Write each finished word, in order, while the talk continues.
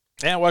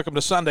And welcome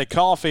to Sunday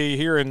Coffee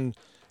here in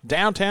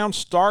downtown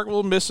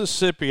Starkville,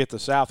 Mississippi at the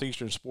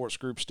Southeastern Sports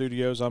Group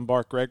Studios. I'm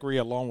Bart Gregory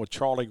along with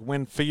Charlie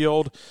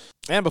Winfield.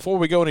 And before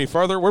we go any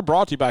further, we're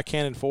brought to you by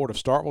Cannon Ford of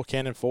Starkville.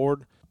 Cannon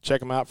Ford,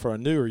 check them out for a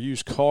new or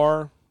used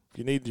car. If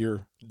you need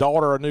your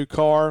daughter a new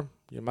car,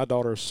 my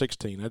daughter is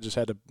 16. I just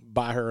had to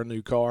buy her a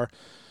new car.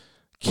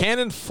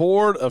 Cannon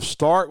Ford of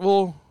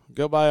Starkville,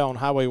 go by on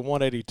Highway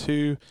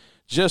 182.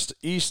 Just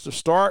east of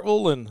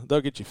Starkville, and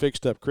they'll get you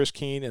fixed up. Chris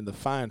Keene and the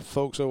fine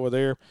folks over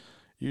there.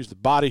 Use the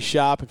body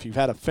shop if you've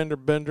had a fender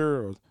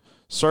bender or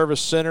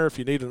service center if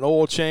you need an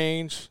oil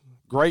change.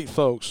 Great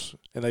folks,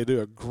 and they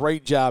do a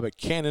great job at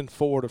Cannon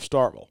Ford of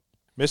Starkville.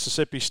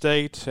 Mississippi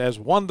State has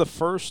won the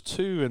first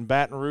two in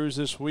Baton Rouge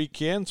this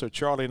weekend, so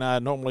Charlie and I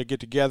normally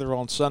get together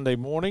on Sunday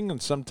morning,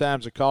 and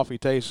sometimes the coffee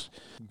tastes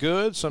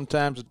good,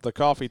 sometimes the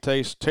coffee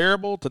tastes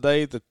terrible.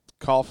 Today the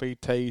coffee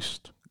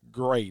tastes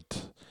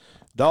great.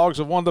 Dogs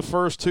have won the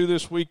first two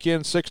this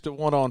weekend,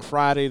 6-1 on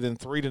Friday, then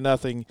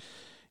 3-0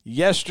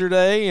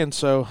 yesterday. And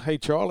so, hey,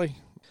 Charlie,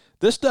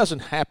 this doesn't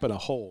happen a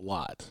whole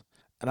lot.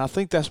 And I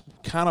think that's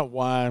kind of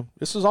why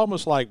this is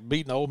almost like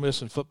beating Ole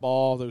Miss in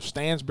football, those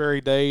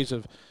Stansbury days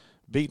of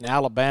beating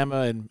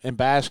Alabama in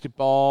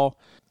basketball.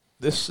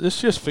 This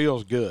just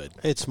feels good.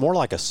 It's more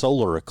like a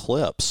solar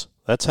eclipse.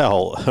 That's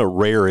how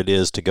rare it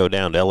is to go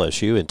down to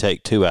LSU and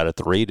take 2 out of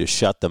 3 to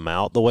shut them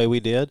out the way we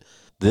did.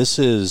 This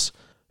is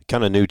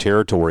kind of new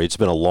territory. It's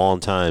been a long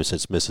time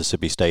since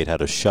Mississippi State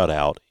had a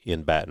shutout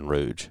in Baton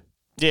Rouge.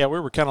 Yeah, we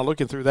were kind of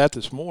looking through that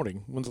this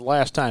morning. When's the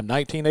last time?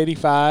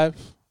 1985.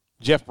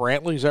 Jeff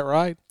Brantley, is that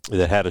right?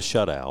 That had a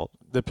shutout.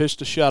 That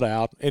pitched a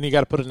shutout, and you got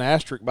to put an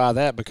asterisk by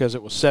that because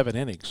it was 7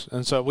 innings.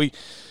 And so we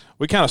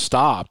kind of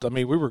stopped. I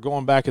mean, we were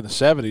going back in the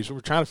 70s. We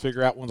were trying to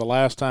figure out when the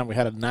last time we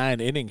had a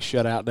 9-inning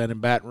shutout down in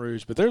Baton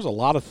Rouge. But there's a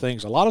lot of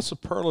things, a lot of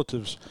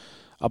superlatives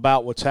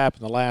about what's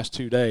happened the last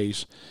 2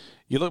 days.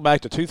 You look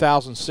back to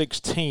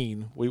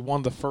 2016, we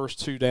won the first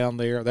two down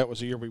there. That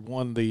was the year we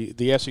won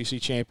the SEC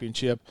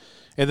championship.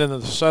 And then in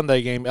the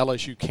Sunday game,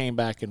 LSU came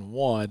back and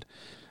won.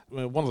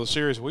 One of the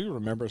series we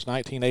remember is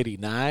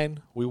 1989.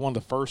 We won the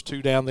first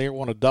two down there,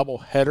 won a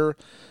doubleheader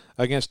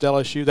against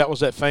LSU. That was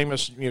that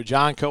famous,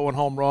 John Cohen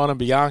home run and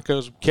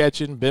Bianco's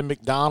catching. Ben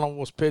McDonald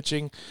was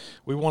pitching.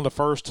 We won the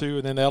first two,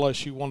 and then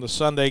LSU won the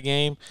Sunday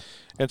game.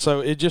 And so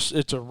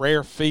it's a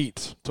rare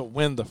feat to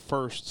win the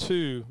first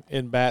two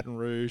in Baton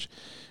Rouge.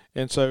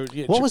 And so,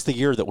 what was the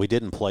year that we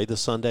didn't play the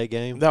Sunday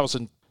game? That was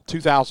in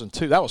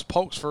 2002. That was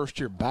Polk's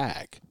first year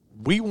back.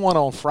 We won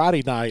on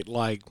Friday night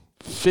like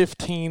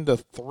 15-3,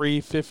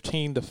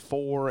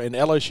 15-4, and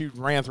LSU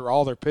ran through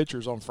all their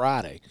pitchers on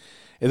Friday.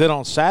 And then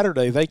on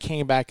Saturday, they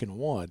came back and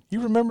won. You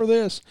remember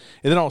this?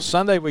 And then on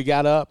Sunday, we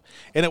got up,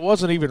 and it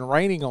wasn't even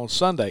raining on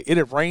Sunday. It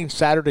had rained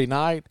Saturday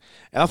night,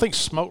 and I think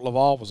Smoke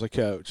Laval was the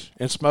coach.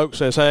 And Smoke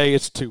says, hey,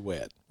 it's too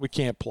wet. We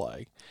can't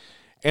play.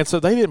 And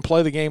so they didn't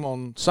play the game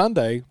on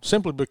Sunday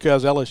simply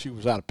because LSU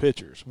was out of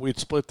pitchers. We'd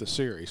split the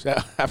series.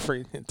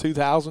 In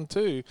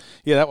 2002,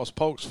 that was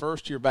Polk's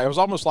first year back. It was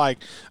almost like,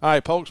 all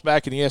right, Polk's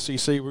back in the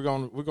SEC. We're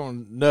going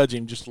to nudge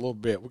him just a little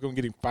bit. We're going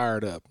to get him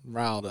fired up,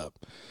 riled up.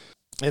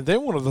 And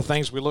then one of the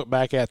things we look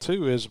back at,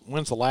 too, is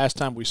when's the last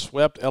time we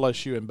swept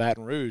LSU in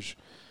Baton Rouge?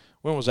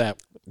 When was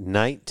that?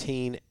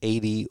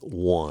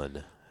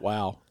 1981.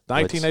 Wow,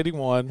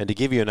 1981. And to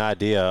give you an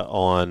idea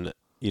on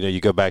 –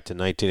 you go back to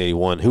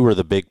 1981. Who were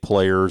the big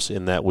players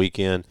in that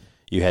weekend?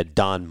 You had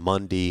Don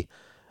Mundy,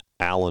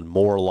 Alan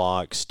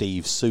Morlock,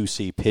 Steve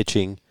Soucy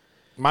pitching.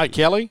 Mike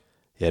Kelly?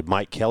 You had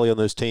Mike Kelly on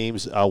those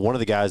teams. One of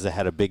the guys that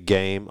had a big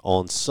game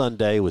on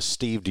Sunday was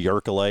Steve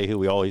Dierkele, who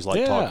we always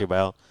talking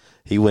about.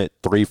 He went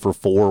 3 for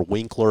 4.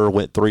 Winkler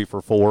went 3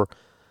 for 4.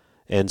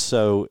 And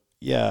so,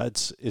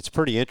 it's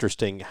pretty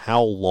interesting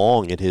how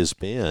long it has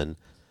been.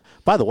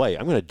 By the way,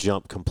 I'm going to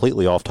jump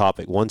completely off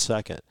topic 1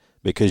 second.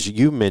 Because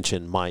you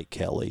mentioned Mike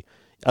Kelly.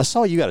 I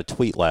saw you got a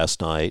tweet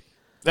last night.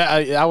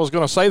 I was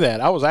going to say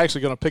that. I was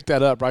actually going to pick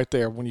that up right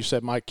there when you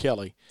said Mike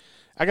Kelly.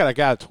 I got a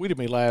guy that tweeted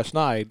me last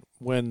night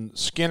when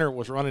Skinner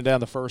was running down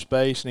the first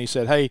base, and he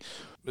said, hey,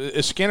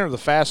 is Skinner the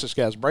fastest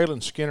guy? Is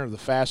Braylon Skinner the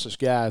fastest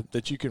guy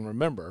that you can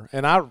remember?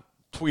 And I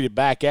tweeted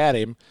back at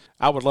him,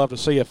 I would love to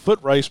see a foot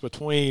race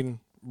between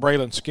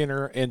Braylon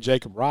Skinner and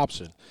Jacob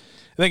Robson.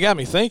 And that got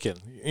me thinking,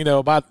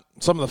 about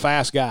some of the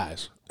fast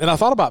guys. And I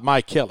thought about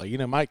Mike Kelly.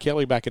 Mike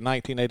Kelly back in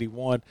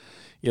 1981,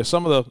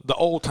 some of the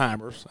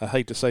old-timers, I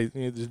hate to say,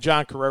 the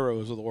John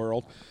Carreros of the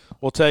world,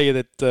 will tell you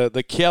that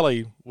the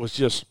Kelly was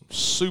just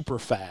super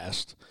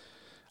fast.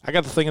 I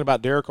got to thinking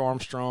about Derek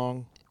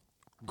Armstrong,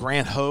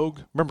 Grant Hogue.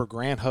 Remember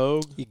Grant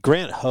Hogue?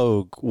 Grant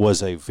Hogue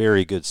was a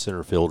very good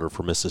center fielder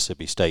for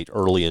Mississippi State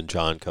early in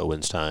John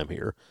Cohen's time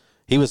here.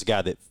 He was a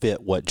guy that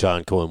fit what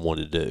John Cohen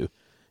wanted to do.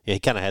 He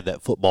kind of had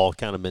that football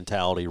kind of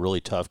mentality, really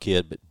tough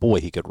kid, but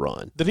boy, he could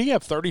run. Did he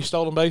have 30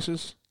 stolen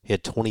bases? He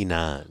had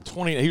 29.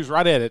 20. He was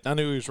right at it. I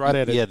knew he was right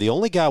at it. Yeah, the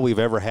only guy we've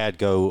ever had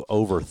go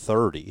over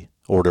 30,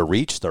 or to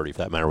reach 30 for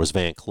that matter, was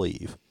Van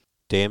Cleve.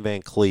 Dan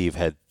Van Cleve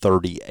had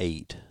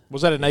 38.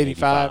 Was that in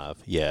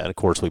 85? Yeah, and of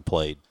course we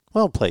played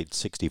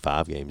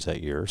 65 games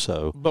that year.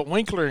 So, but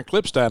Winkler and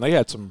Clipstein, they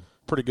had some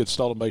pretty good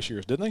stolen base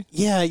years, didn't they?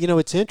 Yeah,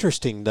 it's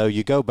interesting, though.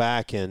 You go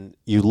back and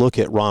you look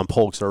at Ron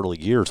Polk's early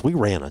years. We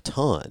ran a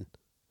ton.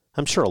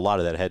 I'm sure a lot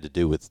of that had to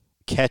do with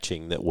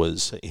catching that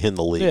was in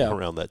the league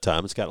around that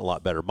time. It's gotten a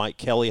lot better. Mike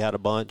Kelly had a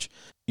bunch.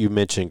 You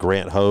mentioned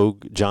Grant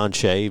Hogue, John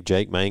Shave,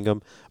 Jake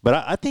Mangum.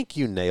 But I think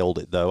you nailed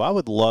it, though. I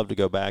would love to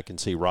go back and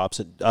see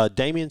Robson.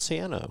 Damian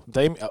Ciano.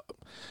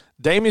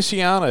 Damian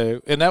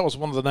Ciano, and that was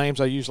one of the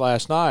names I used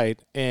last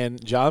night.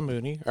 And John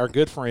Mooney, our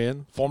good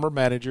friend, former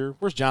manager.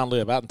 Where's John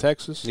live? Out in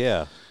Texas?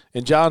 Yeah.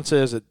 And John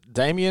says that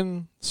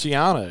Damian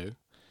Ciano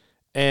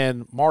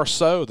and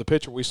Marceau, the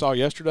pitcher we saw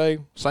yesterday,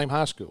 same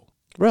high school.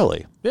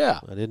 Really? Yeah.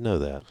 I didn't know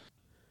that.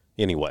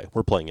 Anyway,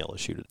 we're playing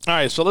LSU today. All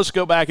right, so let's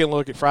go back and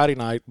look at Friday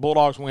night.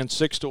 Bulldogs win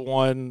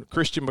 6-1.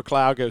 Christian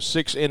McLeod goes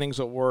 6 innings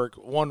of work,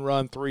 1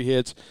 run, 3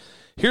 hits.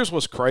 Here's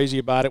what's crazy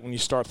about it when you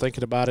start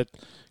thinking about it.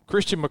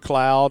 Christian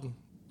McLeod,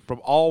 from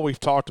all we've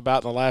talked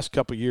about in the last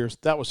couple of years,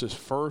 that was his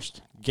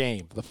first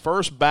game. The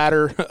first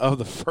batter of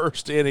the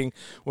first inning.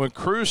 When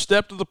Cruz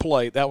stepped to the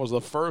plate, that was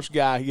the first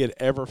guy he had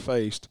ever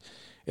faced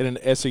in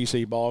an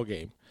SEC ball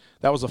game.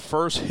 That was the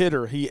first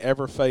hitter he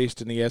ever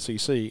faced in the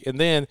SEC. And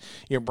then,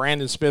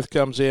 Brandon Smith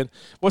comes in.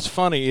 What's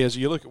funny is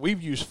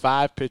we've used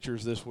 5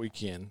 pitchers this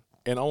weekend,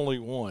 and only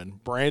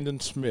one, Brandon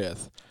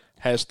Smith,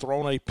 has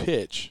thrown a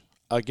pitch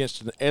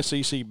against an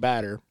SEC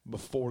batter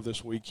before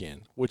this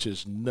weekend, which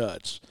is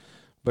nuts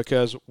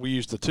because we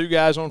used the 2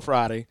 guys on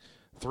Friday,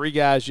 3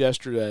 guys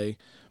yesterday.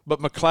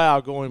 But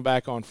McLeod, going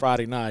back on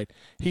Friday night,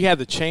 he had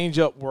the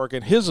changeup work,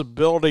 and his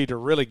ability to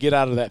really get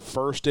out of that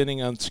first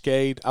inning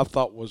unscathed, I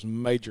thought was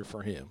major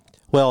for him.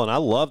 Well, and I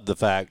love the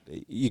fact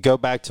you go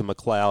back to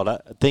McLeod.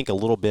 I think a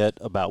little bit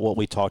about what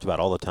we talked about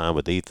all the time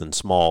with Ethan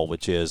Small,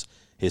 which is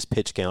his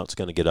pitch count's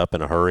going to get up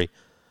in a hurry.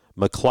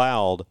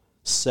 McLeod,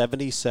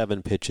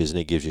 77 pitches, and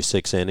he gives you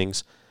 6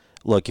 innings.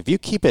 Look, if you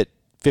keep it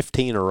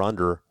 15 or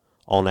under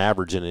on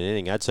average in an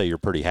inning, I'd say you're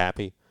pretty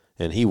happy.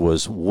 And he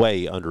was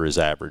way under his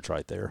average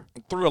right there.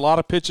 Threw a lot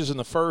of pitches in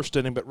the first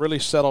inning, but really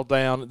settled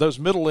down. Those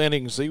middle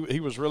innings, he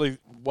was really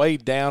way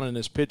down in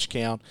his pitch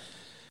count.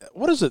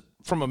 What is it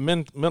from a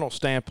mental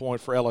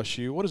standpoint for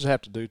LSU? What does it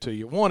have to do to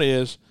you? One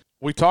is,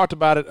 we talked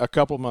about it a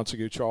couple of months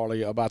ago,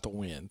 Charlie, about the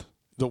wind.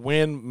 The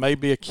wind may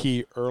be a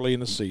key early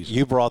in the season.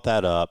 You brought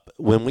that up.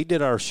 When we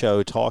did our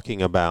show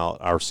talking about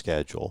our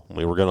schedule,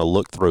 we were going to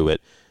look through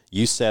it,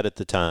 you said at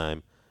the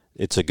time,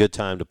 it's a good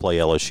time to play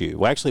LSU.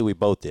 Well, actually, we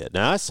both did.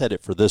 Now, I said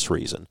it for this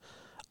reason.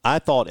 I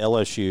thought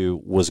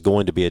LSU was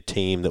going to be a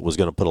team that was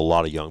going to put a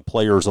lot of young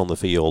players on the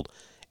field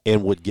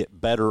and would get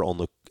better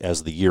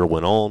as the year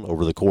went on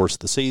over the course of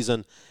the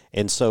season.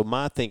 And so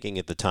my thinking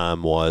at the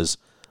time was,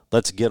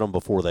 let's get them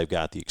before they've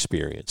got the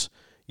experience.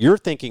 Your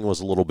thinking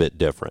was a little bit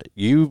different.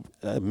 You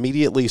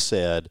immediately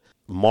said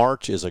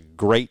March is a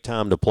great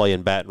time to play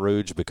in Baton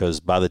Rouge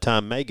because by the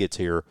time May gets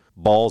here,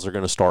 balls are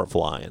going to start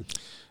flying.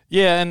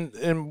 Yeah,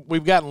 and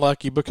we've gotten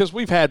lucky because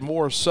we've had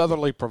more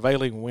southerly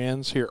prevailing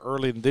winds here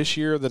early in this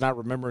year than I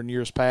remember in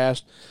years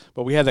past.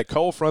 But we had that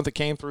cold front that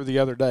came through the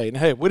other day. And,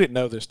 hey, we didn't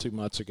know this 2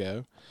 months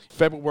ago.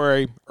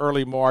 February,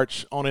 early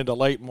March, on into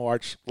late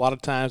March, a lot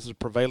of times the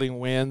prevailing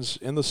winds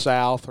in the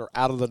south are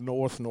out of the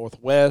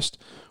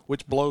northwest,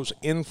 which blows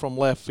in from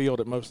left field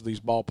at most of these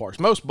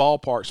ballparks. Most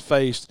ballparks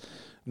faced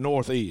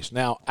northeast.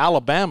 Now,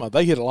 Alabama,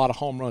 they hit a lot of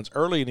home runs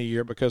early in the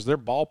year because their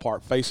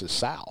ballpark faces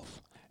south.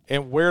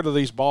 And where do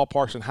these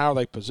ballparks and how are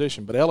they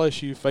positioned? But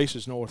LSU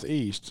faces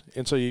northeast,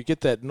 and so you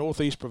get that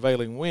northeast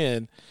prevailing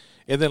wind,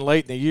 and then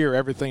late in the year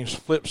everything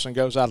flips and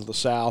goes out of the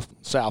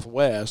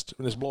southwest,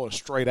 and it's blowing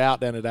straight out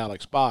down at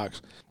Alex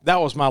Box.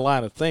 That was my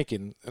line of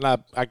thinking, and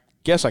I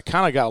guess I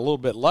kind of got a little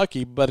bit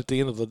lucky, but at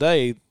the end of the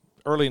day,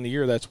 early in the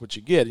year, that's what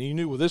you get. And you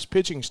knew with this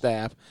pitching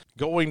staff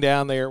going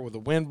down there with the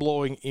wind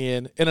blowing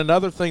in, and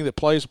another thing that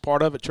plays a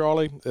part of it,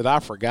 Charlie, that I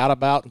forgot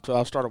about until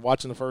I started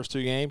watching the first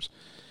 2 games,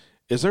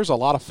 is there's a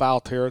lot of foul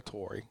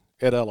territory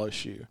at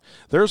LSU.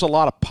 There's a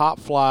lot of pop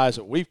flies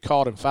that we've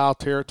caught in foul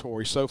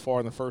territory so far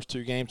in the first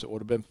 2 games that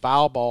would have been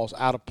foul balls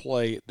out of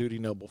play at Duty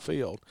Noble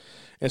Field.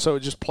 And so it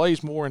just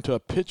plays more into a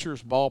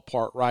pitcher's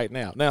ballpark right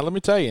now. Now, let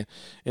me tell you,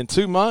 in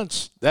 2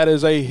 months, that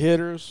is a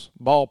hitter's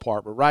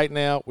ballpark. But right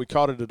now, we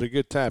caught it at a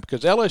good time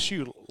because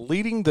LSU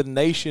leading the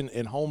nation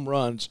in home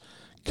runs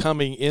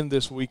coming in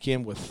this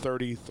weekend with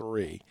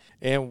 33.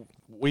 And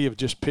we have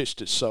just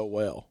pitched it so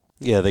well.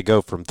 Yeah, they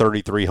go from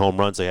 33 home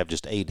runs. They have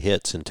just 8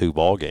 hits in 2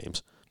 ball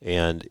games.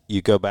 And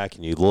you go back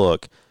and you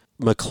look,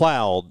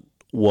 McLeod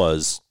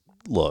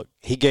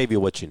he gave you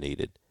what you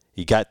needed.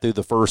 He got through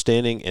the first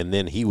inning, and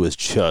then he was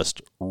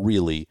just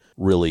really,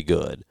 really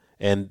good.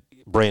 And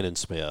Brandon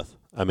Smith,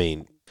 I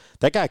mean,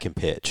 that guy can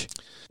pitch.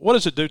 What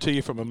does it do to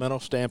you from a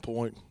mental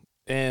standpoint?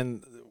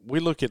 And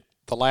we look at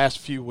the last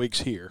few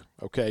weeks here,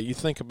 okay? You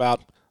think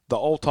about the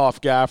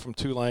Olthoff guy from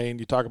Tulane.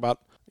 You talk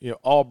about,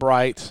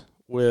 Albright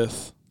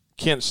with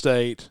Kent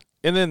State,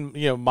 and then,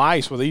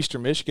 Mice with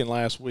Eastern Michigan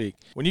last week.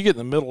 When you get in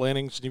the middle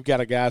innings and you've got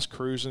a guys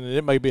cruising, and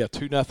it may be a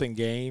 2-0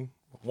 game,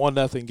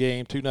 1-0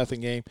 game,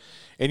 2-0 game,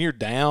 and you're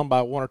down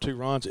by 1 or 2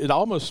 runs, it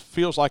almost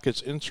feels like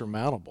it's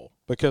insurmountable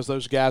because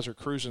those guys are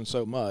cruising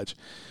so much.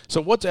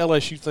 So what's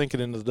LSU thinking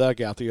in the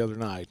dugout the other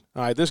night?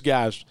 All right, this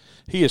guy's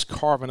he is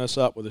carving us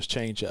up with his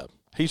changeup.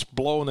 He's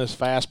blowing this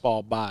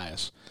fastball by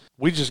us.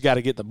 We just got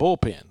to get in the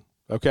bullpen.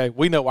 Okay,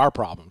 we know our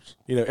problems.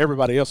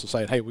 Everybody else is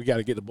saying, hey, we got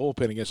to get the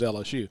bullpen against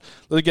LSU.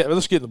 Let's get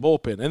in the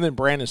bullpen. And then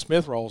Brandon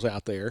Smith rolls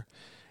out there,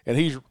 and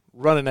he's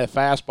running that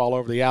fastball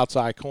over the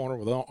outside corner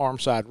with an arm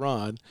side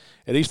run,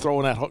 and he's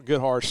throwing that good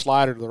hard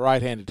slider to the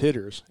right-handed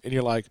hitters. And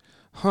you're like,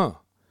 huh.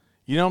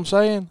 You know what I'm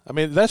saying? I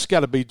mean, that's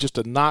got to be just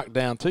a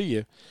knockdown to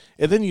you.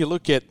 And then you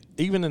look at,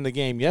 even in the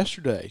game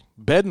yesterday,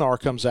 Bednar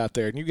comes out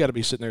there, and you got to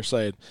be sitting there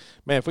saying,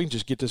 man, if we can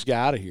just get this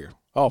guy out of here.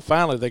 Oh,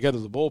 finally they go to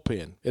the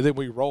bullpen. And then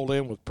we roll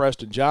in with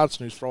Preston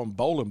Johnson, who's throwing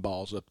bowling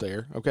balls up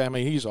there. Okay, I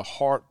mean, he's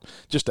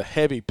just a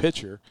heavy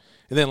pitcher.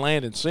 And then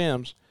Landon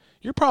Sims,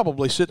 you're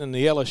probably sitting in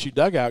the LSU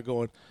dugout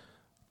going,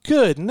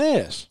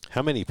 goodness.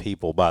 How many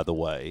people, by the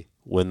way,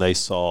 when they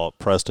saw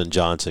Preston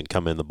Johnson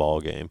come in the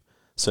ball game,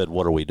 said,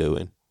 what are we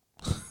doing?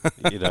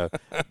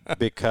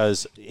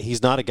 Because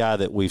he's not a guy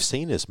that we've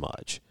seen as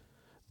much,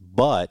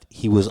 but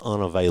he was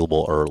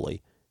unavailable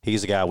early.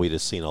 He's a guy we'd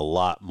have seen a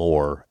lot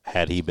more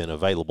had he been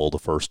available the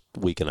first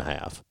week and a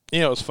half.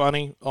 It's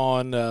funny.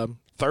 On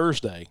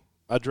Thursday,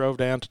 I drove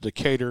down to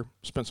Decatur,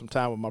 spent some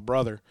time with my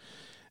brother,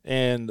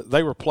 and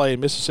they were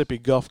playing Mississippi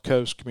Gulf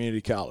Coast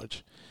Community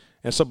College.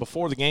 And so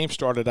before the game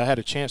started, I had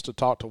a chance to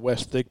talk to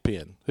Wes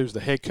Thigpen, who's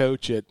the head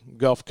coach at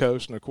Gulf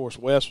Coast. And, of course,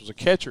 Wes was a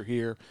catcher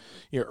here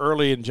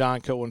early in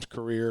John Cohen's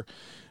career.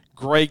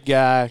 Great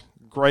guy,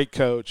 great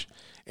coach.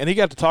 And he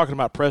got to talking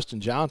about Preston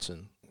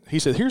Johnson. He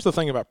said, here's the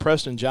thing about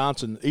Preston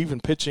Johnson, even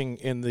pitching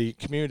in the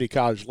community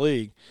college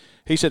league.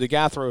 He said the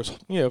guy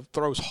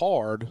throws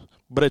hard,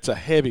 but it's a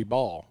heavy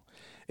ball.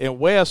 And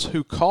Wes,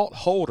 who caught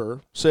Holder,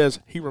 says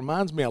he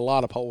reminds me a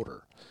lot of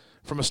Holder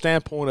from a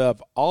standpoint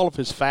of all of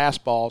his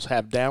fastballs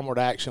have downward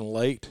action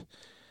late.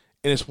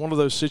 And it's one of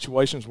those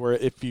situations where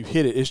if you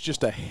hit it, it's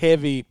just a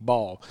heavy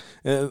ball.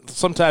 And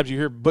sometimes you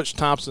hear Butch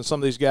Thompson, some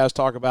of these guys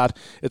talk about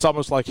it's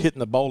almost like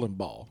hitting a bowling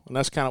ball. And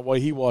that's kind of the way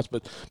he was.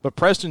 But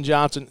Preston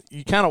Johnson,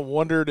 you kind of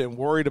wondered and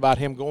worried about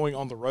him going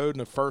on the road in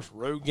the first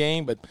road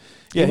game. But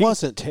yeah, he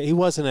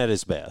wasn't at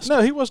his best.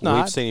 No, he was not.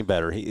 We've seen him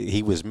better.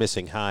 He was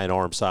missing high and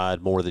arm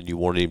side more than you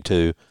wanted him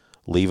to,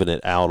 leaving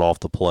it out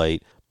off the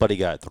plate, but he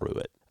got through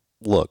it.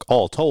 Look,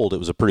 all told, it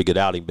was a pretty good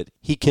outing, but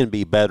he can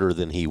be better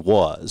than he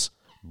was.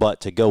 But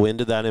to go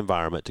into that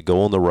environment, to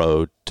go on the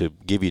road, to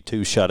give you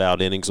 2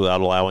 shutout innings without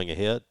allowing a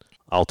hit,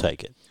 I'll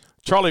take it.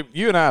 Charlie,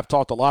 you and I have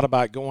talked a lot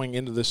about going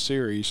into this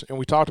series, and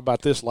we talked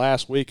about this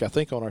last week, I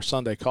think, on our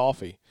Sunday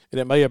Coffee. And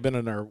it may have been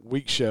in our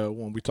week show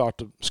when we talked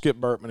to Skip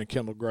Burtman and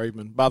Kendall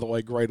Graveman. By the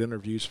way, great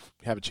interviews.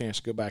 Have a chance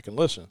to go back and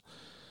listen.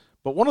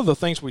 But one of the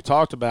things we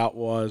talked about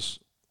was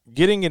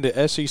getting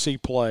into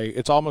SEC play,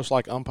 it's almost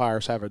like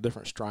umpires have a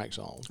different strike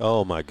zone.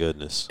 Oh, my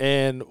goodness.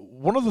 And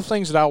one of the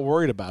things that I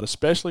worried about,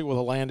 especially with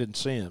Landon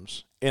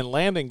Sims, and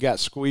Landon got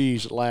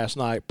squeezed last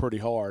night pretty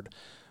hard,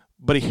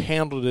 but he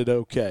handled it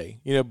okay.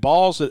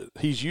 Balls that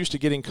he's used to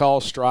getting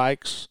called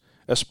strikes,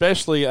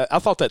 especially I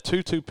thought that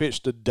 2-2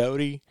 pitch to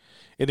Doty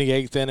in the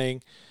 8th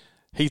inning,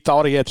 he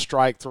thought he had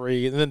strike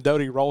 3, and then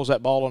Doty rolls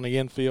that ball on the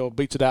infield,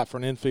 beats it out for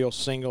an infield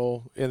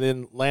single, and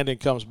then Landon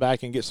comes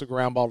back and gets the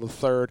ground ball to the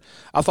third.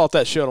 I thought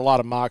that showed a lot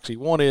of moxie.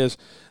 One is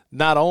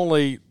not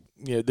only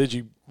did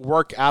you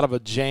work out of a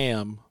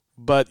jam,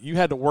 but you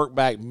had to work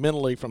back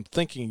mentally from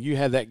thinking you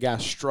had that guy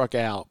struck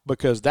out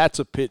because that's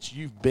a pitch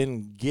you've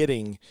been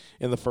getting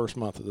in the first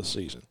month of the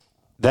season.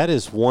 That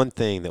is one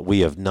thing that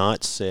we have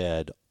not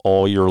said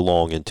all year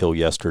long until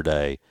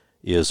yesterday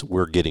is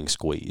we're getting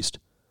squeezed.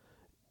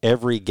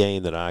 Every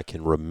game that I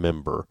can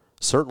remember,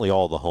 certainly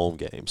all the home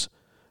games,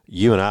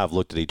 you and I have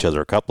looked at each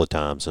other a couple of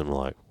times and we're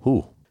like,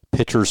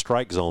 pitcher's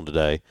strike zone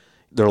today.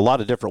 There are a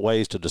lot of different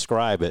ways to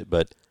describe it,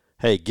 but,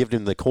 hey, give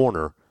him the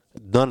corner.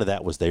 None of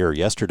that was there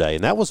yesterday,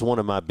 and that was one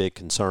of my big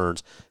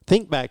concerns.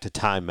 Think back to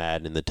Ty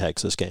Madden in the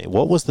Texas game.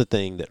 What was the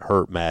thing that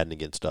hurt Madden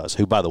against us,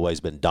 who, by the way,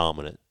 has been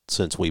dominant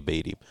since we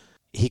beat him?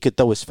 He could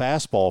throw his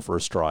fastball for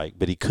a strike,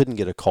 but he couldn't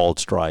get a called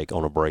strike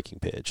on a breaking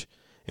pitch.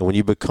 And when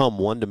you become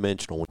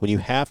one-dimensional, when you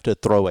have to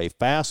throw a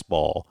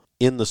fastball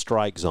in the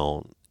strike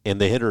zone and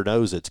the hitter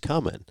knows it's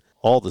coming,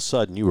 all of a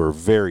sudden you are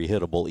very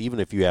hittable, even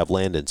if you have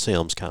Landon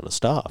Sims kind of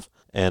stuff.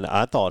 And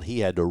I thought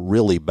he had to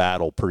really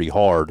battle pretty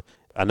hard.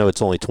 I know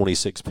it's only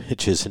 26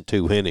 pitches in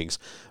 2 innings,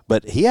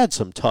 but he had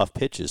some tough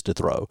pitches to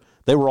throw.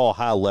 They were all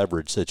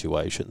high-leverage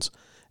situations.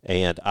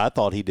 And I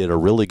thought he did a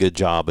really good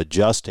job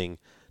adjusting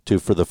to,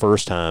 for the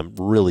first time,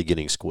 really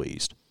getting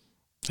squeezed.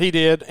 He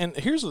did. And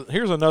here's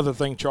another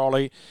thing,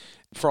 Charlie.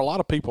 For a lot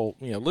of people,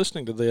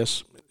 listening to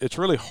this, it's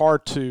really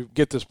hard to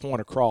get this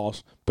point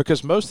across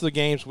because most of the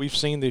games we've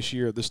seen this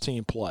year, this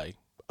team play,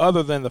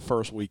 other than the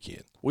first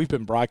weekend, we've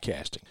been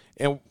broadcasting.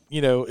 And,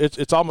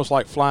 it's almost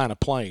like flying a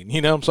plane. You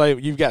know what I'm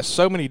saying? You've got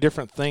so many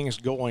different things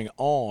going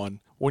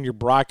on when you're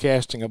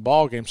broadcasting a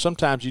ball game.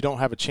 Sometimes you don't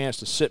have a chance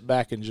to sit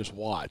back and just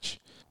watch.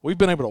 we've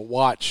been able to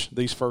watch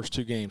these first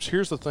two games.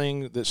 Here's the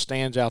thing that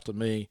stands out to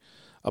me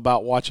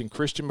about watching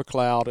Christian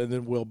McLeod and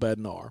then Will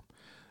Bednar.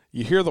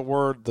 You hear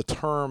the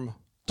term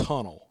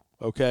tunnel,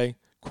 okay?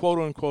 Quote,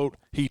 unquote,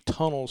 he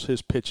tunnels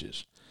his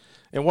pitches.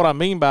 And what I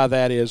mean by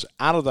that is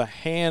out of the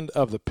hand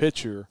of the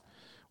pitcher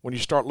when you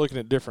start looking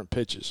at different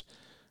pitches.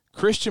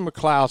 Christian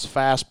McLeod's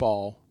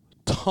fastball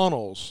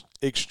tunnels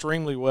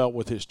extremely well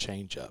with his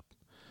changeup.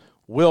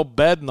 Will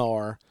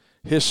Bednar,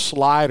 his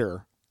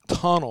slider,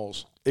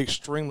 tunnels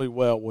extremely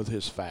well with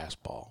his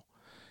fastball.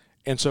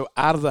 And so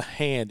out of the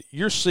hand,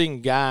 you're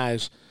seeing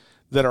guys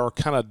that are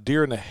kind of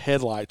deer in the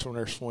headlights when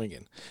they're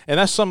swinging. And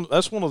that's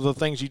one of the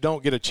things you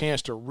don't get a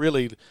chance to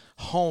really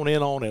hone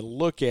in on and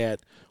look at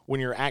when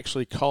you're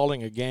actually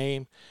calling a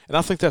game. And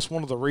I think that's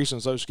one of the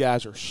reasons those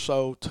guys are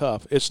so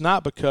tough. It's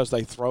not because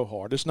they throw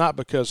hard. It's not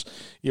because,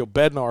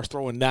 Bednar's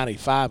throwing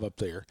 95 up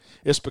there.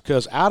 It's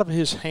because out of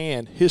his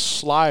hand, his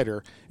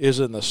slider is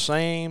in the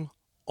same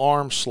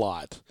arm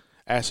slot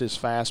as his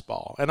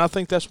fastball. And I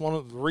think that's one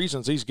of the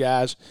reasons these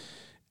guys,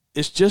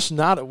 it's just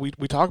not – we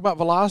talk about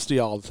velocity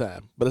all the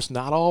time, but it's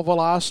not all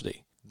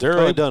velocity.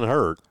 It doesn't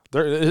hurt.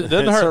 It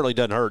certainly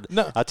doesn't hurt.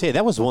 No. I tell you,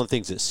 that was one of the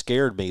things that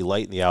scared me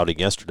late in the outing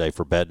yesterday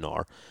for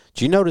Bednar.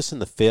 Did you notice in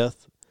the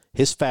fifth,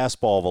 his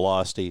fastball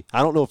velocity,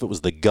 I don't know if it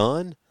was the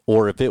gun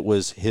or if it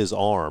was his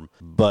arm,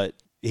 but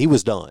he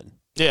was done.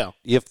 Yeah.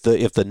 If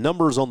the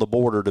numbers on the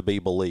board are to be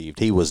believed,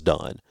 he was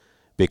done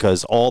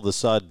because all of a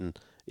sudden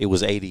it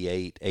was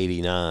 88,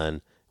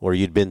 89, where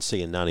you'd been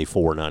seeing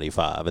 94,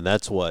 95. And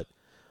that's what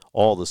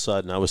all of a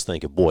sudden I was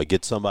thinking, boy,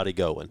 get somebody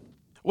going.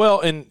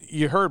 Well, and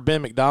you heard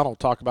Ben McDonald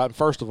talk about it.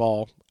 First of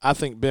all, I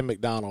think Ben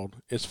McDonald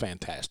is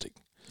fantastic.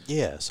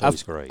 Yes,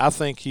 he's great. I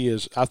think he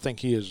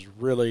is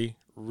really,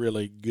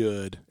 really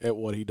good at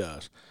what he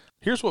does.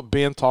 Here's what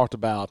Ben talked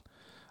about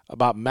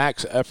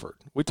max effort.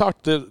 We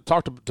talked to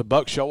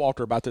Buck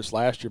Showalter about this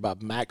last year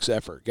about max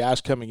effort.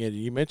 Guys coming in.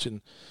 You mentioned,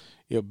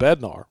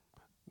 Bednar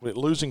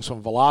losing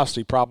some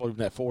velocity probably in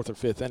that fourth or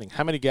fifth inning.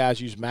 How many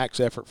guys use max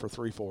effort for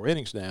 3-4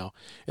 innings now,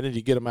 and then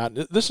you get them out?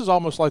 This is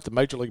almost like the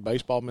Major League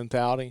Baseball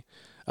mentality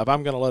of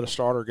I'm going to let a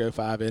starter go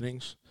 5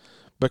 innings.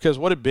 Because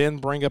what did Ben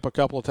bring up a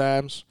couple of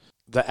times?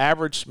 The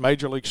average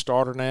Major League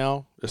starter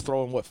now is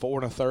throwing,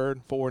 4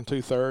 1/3, 4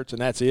 2/3,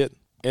 and that's it.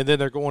 And then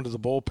they're going to the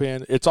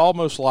bullpen. It's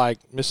almost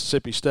like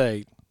Mississippi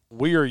State.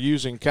 We are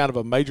using kind of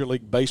a Major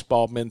League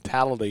Baseball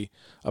mentality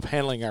of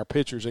handling our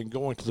pitchers and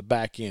going to the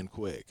back end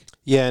quick.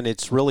 Yeah, and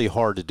it's really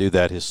hard to do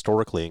that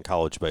historically in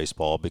college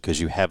baseball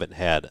because you haven't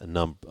had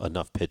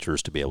enough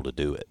pitchers to be able to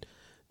do it.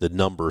 The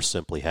numbers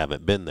simply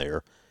haven't been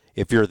there.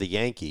 If you're the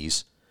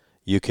Yankees,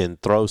 you can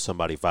throw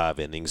somebody 5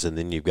 innings, and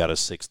then you've got a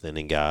 6th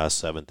inning guy, a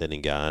 7th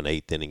inning guy, an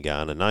 8th inning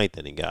guy, and a 9th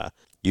inning guy.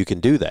 You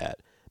can do that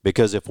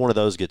because if one of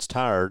those gets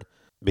tired –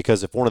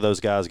 because if one of those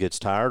guys gets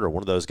tired or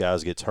one of those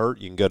guys gets hurt,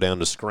 you can go down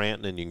to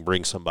Scranton and you can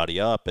bring somebody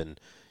up and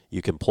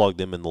you can plug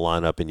them in the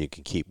lineup and you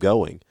can keep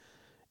going.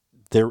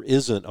 There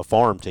isn't a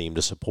farm team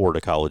to support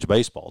a college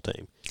baseball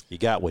team. You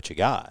got what you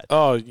got.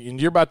 Oh, and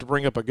you're about to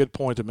bring up a good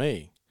point to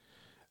me.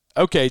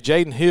 Okay,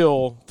 Jaden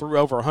Hill threw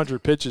over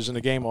 100 pitches in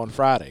the game on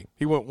Friday.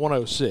 He went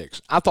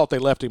 106. I thought they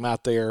left him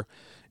out there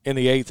in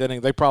the 8th inning.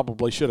 They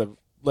probably should have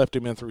left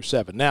him in through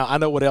 7. Now, I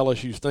know what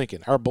LSU's thinking.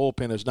 Our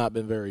bullpen has not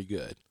been very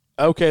good.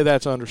 Okay,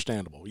 that's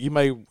understandable. You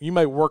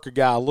may work a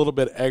guy a little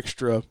bit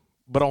extra,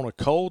 but on a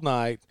cold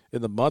night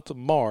in the month of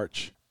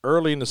March,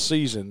 early in the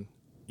season,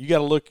 you got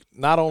to look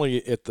not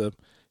only at the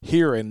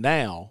here and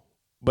now,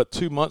 but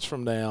 2 months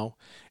from now.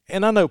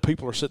 And I know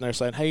people are sitting there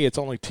saying, hey, it's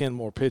only 10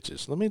 more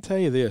pitches. Let me tell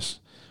you this.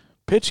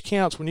 Pitch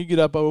counts when you get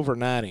up over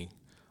 90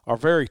 are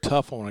very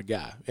tough on a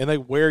guy, and they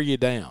wear you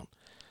down.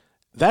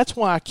 That's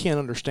why I can't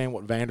understand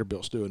what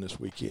Vanderbilt's doing this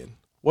weekend.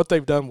 What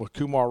they've done with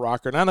Kumar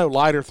Rocker. And I know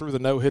Leiter threw the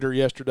no-hitter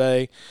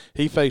yesterday.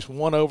 He faced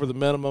 1 over the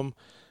minimum.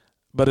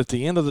 But at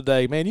the end of the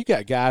day, man, you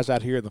got guys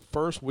out here in the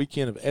first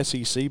weekend of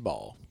SEC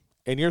ball,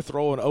 and you're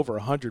throwing over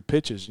 100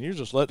 pitches, and you're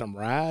just letting them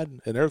ride,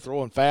 and they're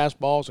throwing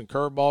fastballs and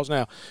curveballs.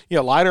 Now,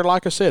 Leiter,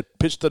 like I said,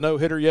 pitched the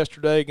no-hitter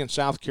yesterday against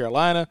South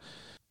Carolina.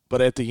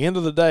 But at the end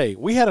of the day,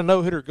 we had a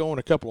no-hitter going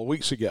a couple of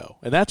weeks ago,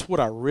 and that's what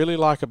I really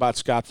like about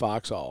Scott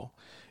Foxhall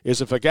is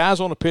if a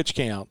guy's on a pitch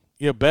count,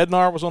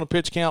 Bednar was on a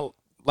pitch count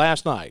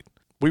last night,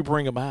 we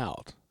bring them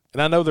out.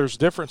 And I know there's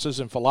differences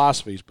in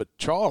philosophies, but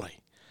Charlie,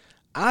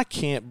 I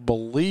can't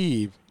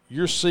believe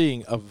you're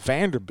seeing a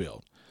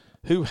Vanderbilt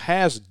who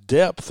has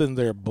depth in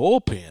their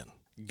bullpen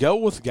go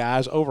with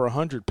guys over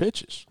 100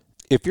 pitches.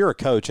 If you're a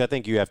coach, I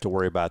think you have to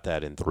worry about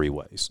that in 3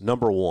 ways.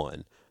 Number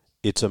one,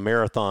 it's a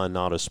marathon,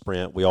 not a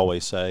sprint, we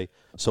always say.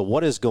 So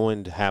what is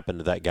going to happen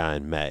to that guy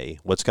in May?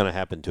 What's going to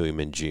happen to him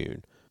in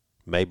June?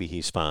 Maybe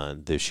he's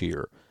fine this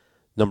year.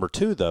 Number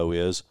 2, though,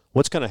 is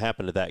what's going to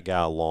happen to that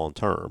guy long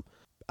term?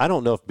 I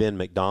don't know if Ben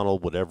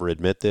McDonald would ever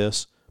admit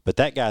this, but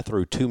that guy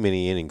threw too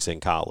many innings in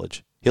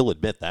college. He'll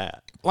admit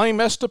that. Lame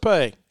mess to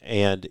pay.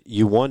 And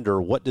you wonder,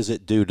 what does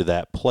it do to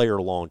that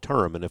player long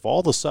term? And if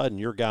all of a sudden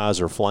your guys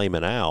are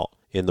flaming out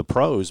in the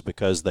pros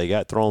because they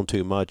got thrown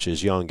too much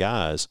as young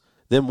guys,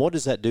 then what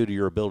does that do to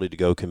your ability to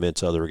go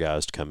convince other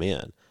guys to come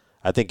in?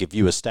 I think if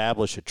you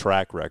establish a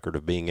track record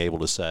of being able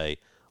to say,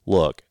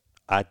 look,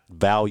 I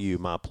value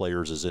my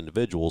players as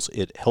individuals,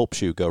 it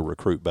helps you go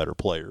recruit better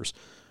players.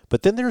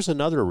 But then there's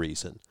another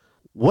reason.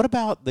 What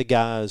about the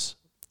guys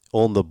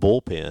on the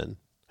bullpen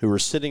who are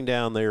sitting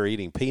down there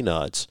eating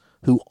peanuts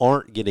who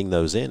aren't getting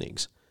those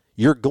innings?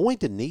 You're going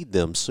to need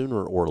them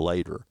sooner or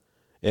later.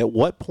 At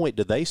what point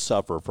do they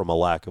suffer from a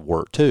lack of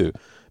work too?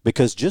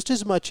 Because just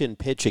as much in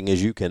pitching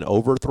as you can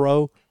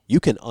overthrow, you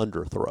can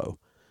underthrow.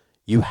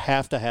 You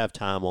have to have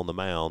time on the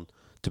mound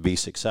to be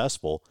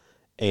successful,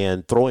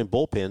 and throwing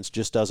bullpens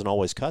just doesn't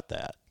always cut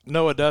that.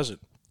 No, it doesn't.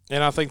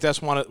 And I think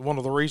that's one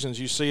of the reasons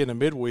you see in the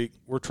midweek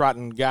we're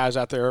trotting guys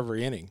out there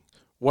every inning.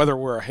 Whether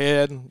we're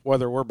ahead,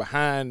 whether we're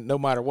behind, no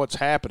matter what's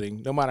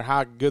happening, no matter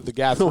how good the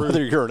guy threw.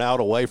 Whether you're an out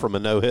away from a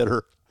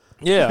no-hitter.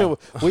 Yeah.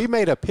 We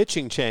made a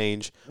pitching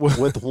change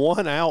with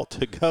 1 out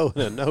to go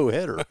and a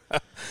no-hitter.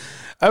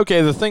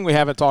 Okay, the thing we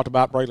haven't talked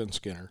about, Braylon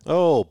Skinner.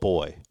 Oh,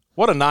 boy.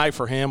 What a night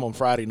for him on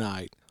Friday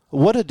night.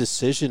 What a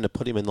decision to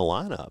put him in the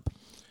lineup.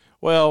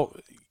 Well,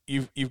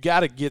 you've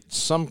got to get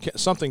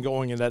something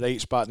going in that 8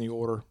 spot in the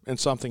order and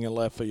something in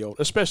left field,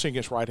 especially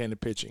against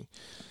right-handed pitching.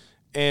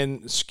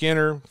 And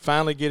Skinner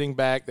finally getting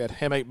back. That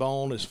hamate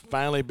bone is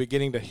finally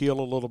beginning to heal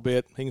a little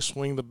bit. He can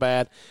swing the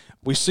bat.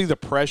 We see the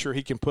pressure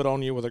he can put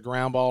on you with a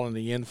ground ball in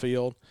the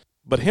infield.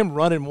 But him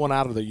running one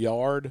out of the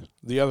yard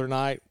the other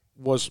night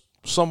was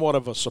somewhat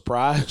of a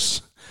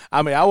surprise.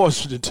 I mean, I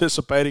wasn't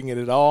anticipating it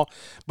at all.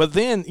 But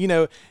then,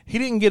 he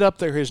didn't get up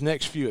there his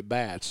next few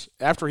at-bats.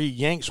 After he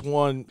yanks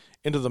one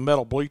into the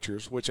metal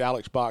bleachers, which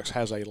Alex Box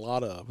has a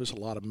lot of. There's a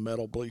lot of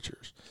metal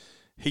bleachers.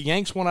 He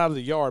yanks one out of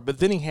the yard, but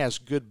then he has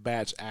good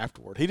bats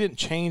afterward. He didn't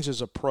change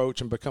his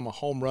approach and become a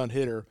home run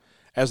hitter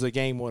as the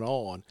game went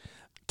on.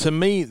 To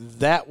me,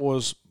 that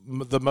was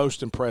the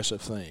most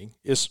impressive thing.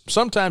 Is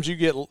sometimes you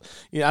get,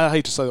 I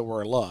hate to say the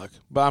word luck,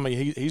 but I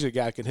mean he's a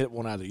guy who can hit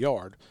one out of the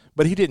yard,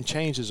 but he didn't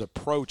change his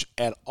approach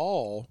at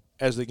all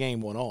as the game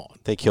went on. I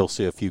think he'll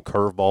see a few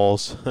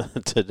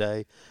curveballs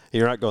today.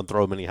 You're not going to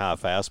throw many high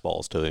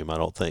fastballs to him, I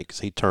don't think, because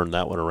he turned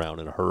that one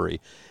around in a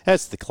hurry.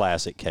 That's the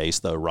classic case,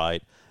 though,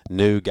 right?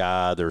 New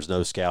guy, there's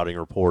no scouting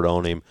report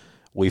on him.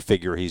 We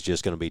figure he's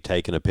just going to be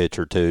taking a pitch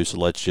or two, so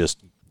let's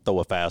just throw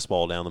a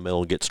fastball down the middle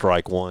and get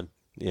strike one.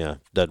 Yeah,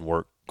 doesn't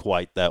work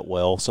quite that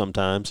well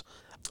sometimes.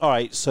 All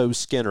right, so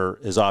Skinner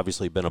has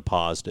obviously been a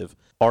positive.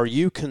 Are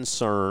you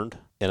concerned,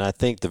 and I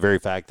think the very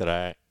fact that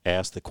I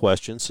asked the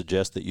question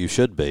suggests that you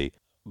should be,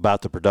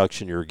 about the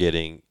production you're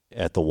getting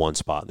at the 1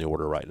 spot in the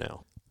order right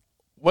now?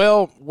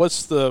 Well,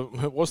 what's the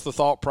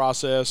thought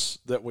process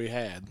that we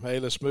had? Hey,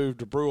 let's move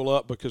DeBrule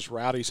up because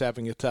Rowdy's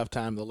having a tough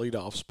time in the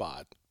leadoff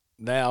spot.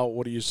 Now,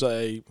 what do you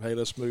say? Hey,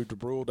 let's move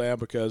DeBrule down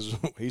because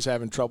he's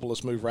having trouble.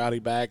 Let's move Rowdy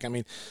back. I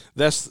mean,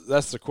 that's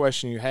the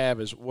question you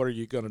have is what are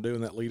you going to do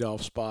in that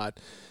leadoff spot?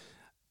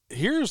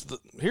 Here's the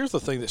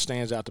thing that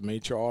stands out to me,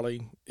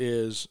 Charlie,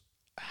 is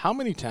how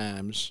many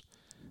times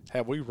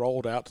have we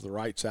rolled out to the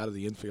right side of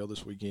the infield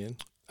this weekend?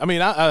 I mean,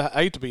 I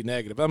hate to be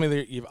negative. I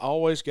mean, you've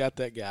always got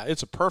that guy.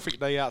 It's a perfect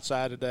day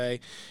outside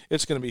today.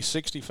 It's going to be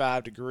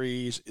 65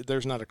 degrees.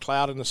 There's not a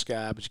cloud in the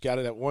sky, but you got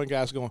that one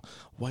guy's going,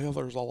 well,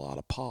 there's a lot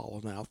of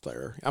pollen out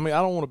there. I mean,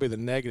 I don't want to be the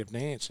negative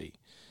Nancy,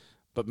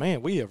 but,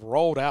 man, we have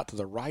rolled out to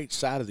the right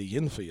side of the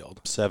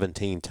infield.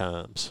 17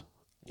 times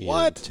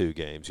in 2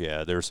 games.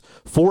 Yeah, there's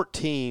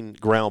 14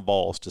 ground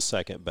balls to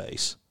second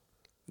base.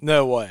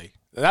 No way.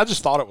 And I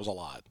just thought it was a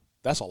lot.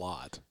 That's a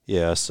lot.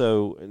 Yeah,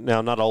 so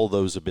now not all of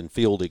those have been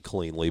fielded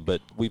cleanly,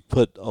 but we've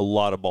put a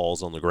lot of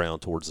balls on the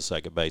ground towards the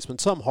second baseman,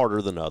 some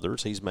harder than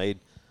others. He's made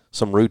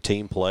some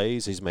routine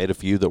plays. He's made a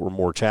few that were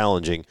more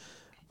challenging.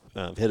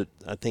 Hit,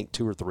 I think,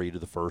 2 or 3 to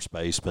the first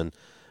baseman.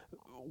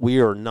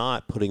 We are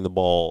not putting the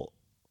ball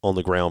on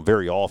the ground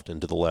very often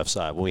to the left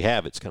side. When we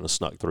have, it's kind of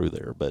snuck through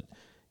there. But,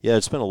 yeah,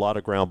 it's been a lot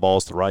of ground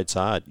balls to the right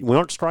side. We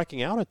aren't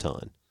striking out a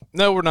ton.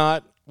 No, we're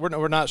not.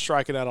 We're not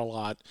striking out a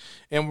lot.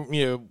 And,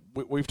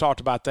 we've talked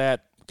about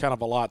that kind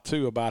of a lot,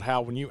 too, about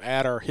how when you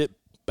add our hit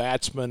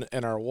batsmen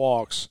and our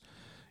walks,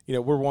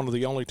 we're one of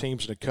the only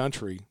teams in the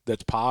country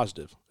that's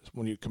positive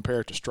when you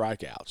compare it to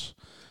strikeouts.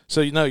 So,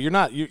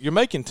 you're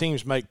making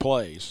teams make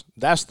plays.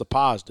 That's the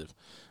positive.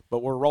 But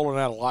we're rolling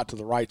out a lot to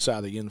the right side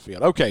of the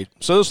infield. Okay,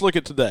 so let's look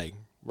at today.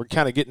 We're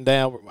kind of getting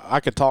down.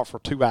 I could talk for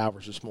 2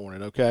 hours this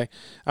morning, okay?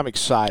 I'm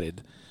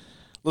excited.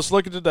 Let's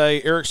look at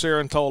today. Eric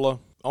Sarantola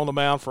on the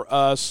mound for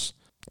us.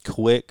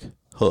 Quick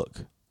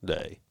hook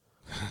day.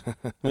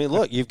 I mean,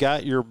 look, you've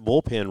got your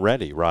bullpen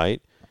ready,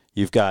 right?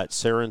 You've got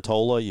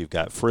Sarantola, you've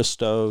got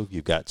Fristow,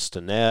 you've got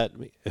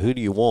Stinnett. Who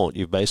do you want?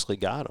 You've basically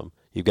got them.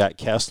 You've got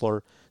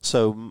Kessler.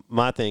 So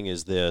my thing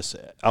is this.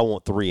 I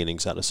want 3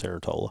 innings out of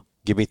Sarantola.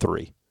 Give me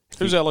 3.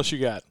 Who's LSU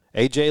got?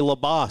 A.J.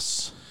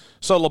 Labas.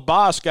 So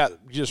Labas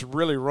got just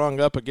really rung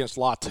up against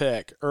La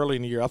Tech early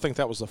in the year. I think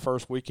that was the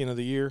first weekend of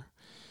the year.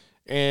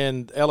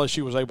 And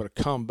LSU was able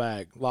to come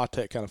back. La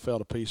Tech kind of fell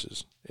to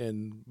pieces.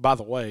 And, by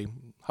the way,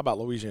 how about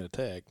Louisiana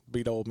Tech?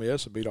 Beat Ole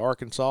Miss, they beat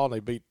Arkansas, and they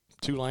beat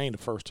Tulane the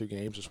first 2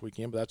 games this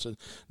weekend, but that's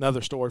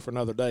another story for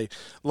another day.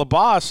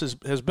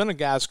 LaBasse has been a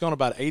guy that's gone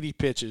about 80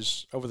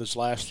 pitches over his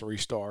last 3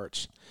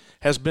 starts.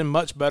 Has been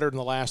much better in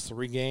the last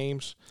 3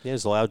 games. He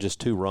has allowed just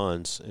 2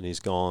 runs, and he's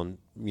gone,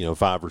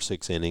 5 or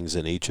 6 innings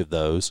in each of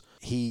those.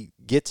 He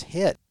gets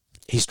hit.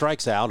 He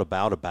strikes out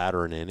about a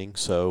batter an inning.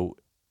 So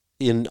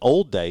in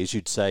old days,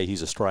 you'd say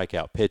he's a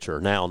strikeout pitcher.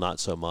 Now, not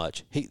so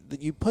much.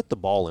 You put the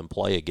ball in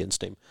play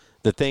against him.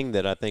 The thing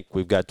that I think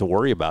we've got to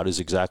worry about is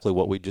exactly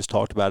what we just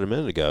talked about a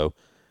minute ago.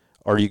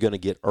 Are you going to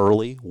get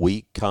early,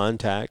 weak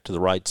contact to the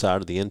right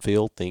side of the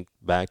infield? Think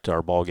back to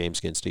our ball games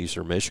against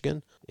Eastern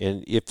Michigan.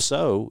 And if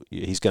so,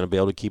 he's going to be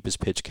able to keep his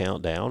pitch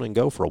count down and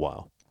go for a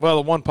while. Well,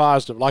 the one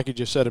positive, like you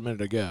just said a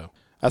minute ago,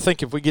 I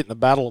think if we get in the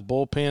battle of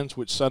bullpens,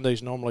 which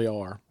Sundays normally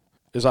are,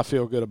 is I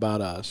feel good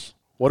about us.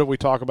 What did we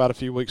talk about a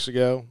few weeks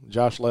ago?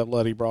 Josh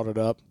Ledley brought it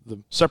up. The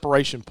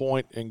separation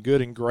point in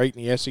good and great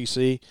in the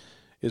SEC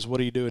is what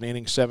do you do in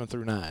innings 7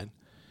 through 9.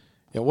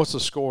 And what's the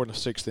score in the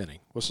 6th inning?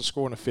 What's the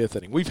score in the 5th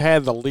inning? We've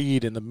had the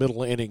lead in the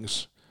middle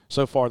innings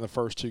so far in the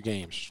first 2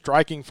 games.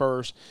 Striking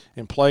first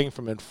and playing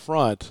from in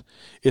front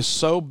is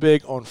so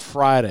big on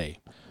Friday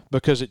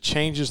because it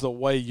changes the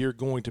way you're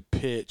going to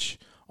pitch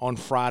on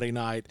Friday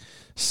night.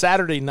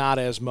 Saturday, not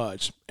as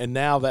much. And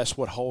now that's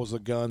what holds the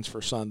guns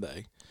for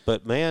Sunday.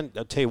 But, man,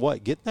 I'll tell you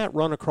what, getting that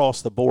run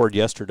across the board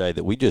yesterday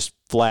that we just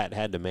flat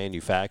had to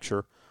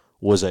manufacture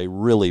was a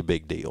really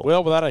big deal.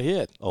 Well, without a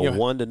hit. A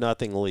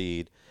 1-0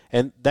 lead.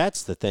 And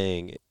that's the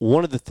thing.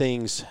 One of the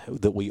things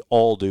that we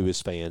all do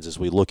as fans is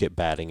we look at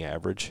batting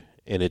average,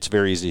 and it's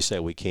very easy to say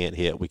we can't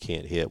hit, we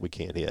can't hit, we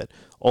can't hit.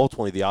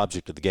 Ultimately, the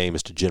object of the game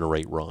is to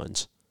generate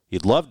runs.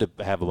 You'd love to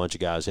have a bunch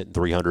of guys hitting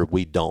 300.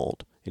 We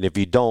don't. And if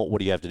you don't, what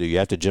do you have to do? You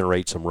have to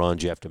generate some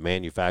runs. You have to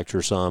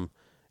manufacture some,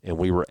 and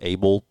we were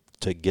able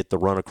to get the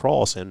run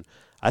across. And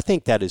I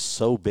think that is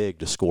so big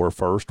to score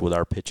first with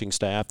our pitching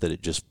staff that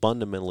it just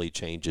fundamentally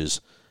changes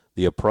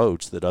the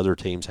approach that other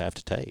teams have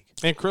to take.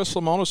 And Chris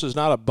Lemonis is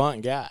not a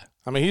bunt guy.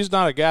 I mean, he's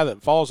not a guy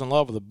that falls in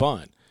love with a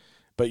bunt.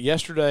 But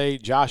yesterday,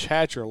 Josh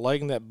Hatcher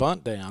laying that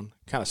bunt down,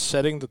 kind of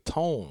setting the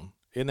tone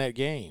in that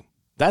game.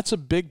 That's a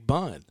big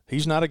bunt.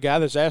 He's not a guy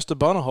that's asked to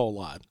bunt a whole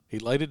lot. He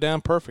laid it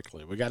down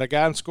perfectly. We got a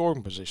guy in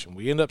scoring position.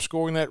 We end up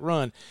scoring that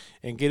run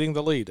and getting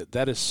the lead.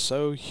 That is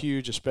so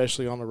huge,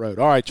 especially on the road.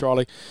 All right,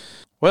 Charlie.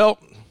 Well,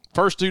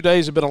 first 2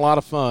 days have been a lot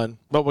of fun,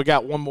 but we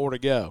got one more to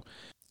go.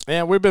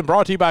 And we've been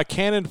brought to you by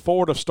Cannon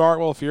Ford of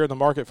Starkville. If you're in the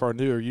market for a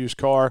new or used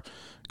car,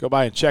 go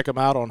by and check them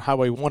out on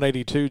Highway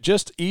 182,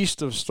 just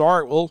east of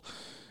Starkville,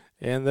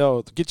 and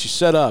they'll get you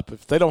set up.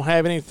 If they don't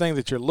have anything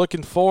that you're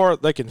looking for,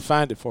 they can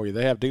find it for you.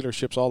 They have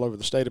dealerships all over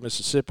the state of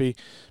Mississippi,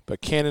 but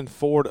Cannon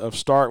Ford of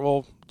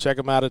Starkville, check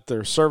them out at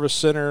their service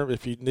center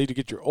if you need to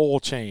get your oil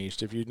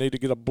changed, if you need to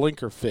get a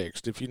blinker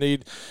fixed, if you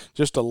need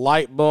just a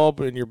light bulb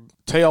and your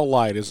tail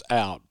light is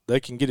out, they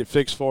can get it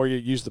fixed for you.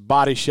 Use the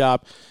body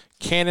shop.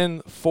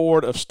 Cannon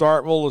Ford of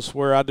Starkville is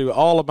where I do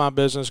all of my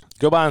business.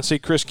 Go by and see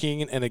Chris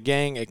King and the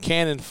gang at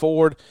Cannon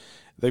Ford.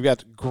 They've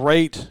got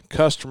great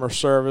customer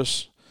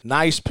service,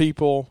 nice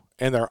people,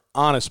 and they're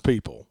honest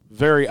people,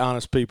 very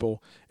honest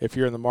people if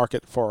you're in the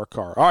market for a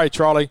car. All right,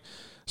 Charlie,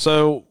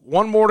 so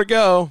one more to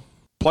go.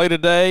 Play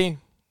today.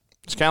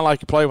 It's kind of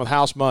like you're playing with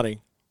house money,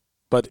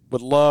 but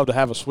would love to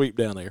have a sweep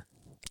down there.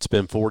 It's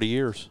been 40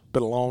 years.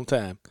 Been a long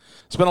time.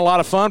 It's been a lot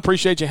of fun.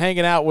 Appreciate you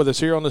hanging out with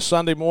us here on this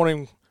Sunday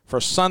morning for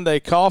Sunday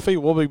Coffee.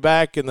 We'll be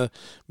back in the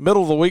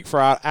middle of the week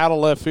for our Out of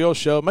Left Field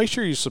show. Make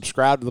sure you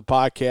subscribe to the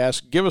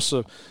podcast. Give us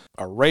a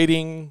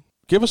rating.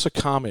 Give us a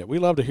comment. We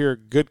love to hear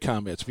good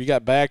comments. If you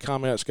got bad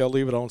comments, go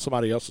leave it on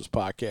somebody else's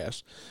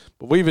podcast.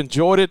 But we've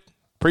enjoyed it.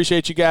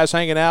 Appreciate you guys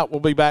hanging out. We'll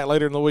be back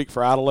later in the week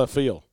for Out of Left Field.